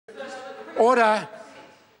Order.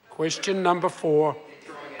 Question number 4,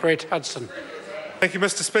 Brett Hudson. Thank you,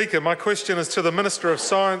 Mr Speaker. My question is to the Minister of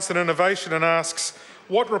Science and Innovation and asks,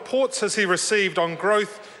 what reports has he received on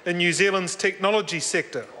growth in New Zealand's technology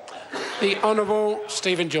sector? The Honourable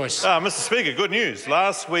Stephen Joyce. Mr Speaker, good news.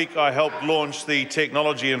 Last week I helped launch the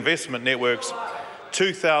Technology Investment Network's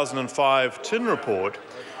 2005 TIN report,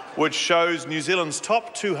 which shows New Zealand's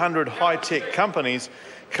top 200 high-tech companies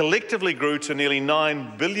collectively grew to nearly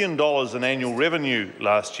 $9 billion in annual revenue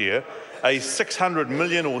last year, a $600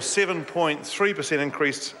 million or 7.3%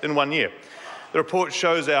 increase in 1 year. The report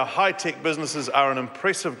shows our high-tech businesses are an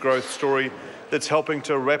impressive growth story that's helping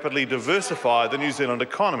to rapidly diversify the New Zealand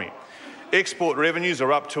economy. Export revenues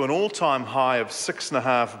are up to an all-time high of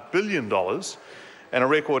 $6.5 billion, and a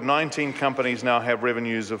record 19 companies now have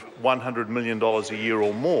revenues of $100 million a year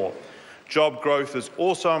or more. Job growth is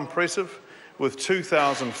also impressive, with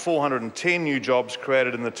 2,410 new jobs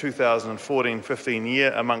created in the 2014-15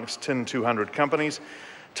 year amongst TIN 200 companies.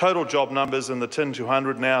 Total job numbers in the TIN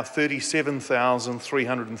 200 now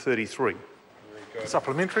 37,333.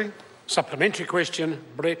 Supplementary. Supplementary question,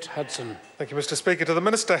 Brett Hudson. Thank you, Mr Speaker. To the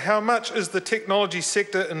Minister, how much is the technology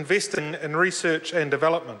sector investing in research and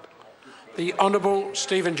development? The Honourable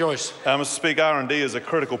Stephen Joyce. Mr Speaker, R&D is a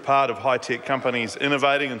critical part of high-tech companies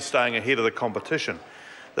innovating and staying ahead of the competition.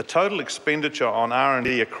 The total expenditure on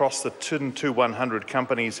R&D across the TIN 100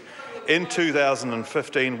 companies in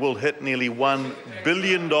 2015 will hit nearly $1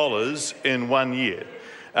 billion in 1 year,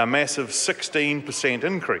 a massive 16%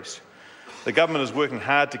 increase. The government is working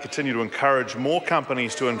hard to continue to encourage more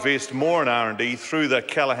companies to invest more in R&D through the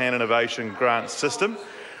Callaghan Innovation Grant System.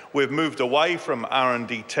 We've moved away from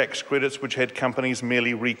R&D tax credits, which had companies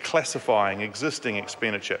merely reclassifying existing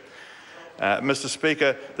expenditure. Mr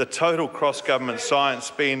Speaker, the total cross-government science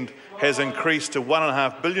spend has increased to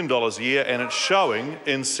 $1.5 billion a year, and it's showing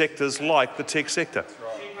in sectors like the tech sector.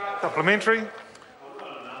 Supplementary.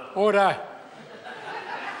 Order.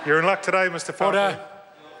 You're in luck today, Mr Falco. Order.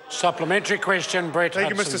 Supplementary question, Brett Hudson.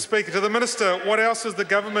 Thank you, Mr Speaker. To the Minister, what else is the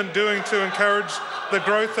government doing to encourage the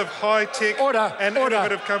growth of high-tech and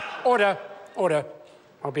innovative companies? Order.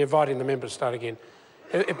 I'll be inviting the member to start again.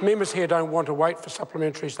 If members here don't want to wait for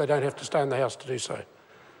supplementaries, they don't have to stay in the House to do so.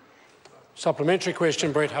 Supplementary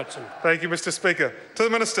question, Brett Hudson. Thank you, Mr Speaker. To the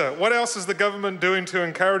Minister, what else is the government doing to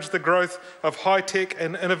encourage the growth of high-tech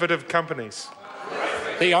and innovative companies?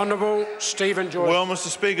 The Honourable Stephen Joyce. Well, Mr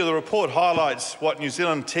Speaker, the report highlights what New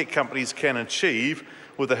Zealand tech companies can achieve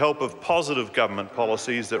with the help of positive government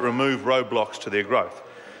policies that remove roadblocks to their growth.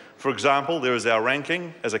 For example, there is our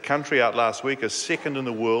ranking as a country out last week as second in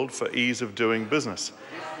the world for ease of doing business.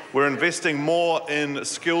 We're investing more in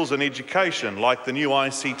skills and education, like the new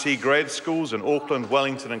ICT grad schools in Auckland,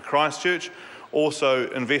 Wellington and Christchurch, also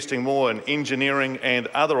investing more in engineering and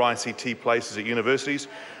other ICT places at universities,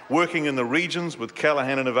 working in the regions with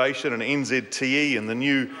Callaghan Innovation and NZTE and the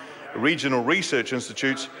new regional research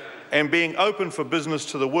institutes, and being open for business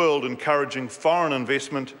to the world, encouraging foreign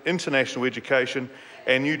investment, international education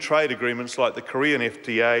and new trade agreements like the Korean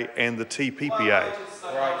FTA and the TPPA.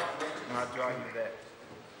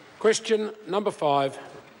 Question number 5,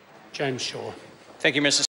 James Shaw. Thank you, Mr.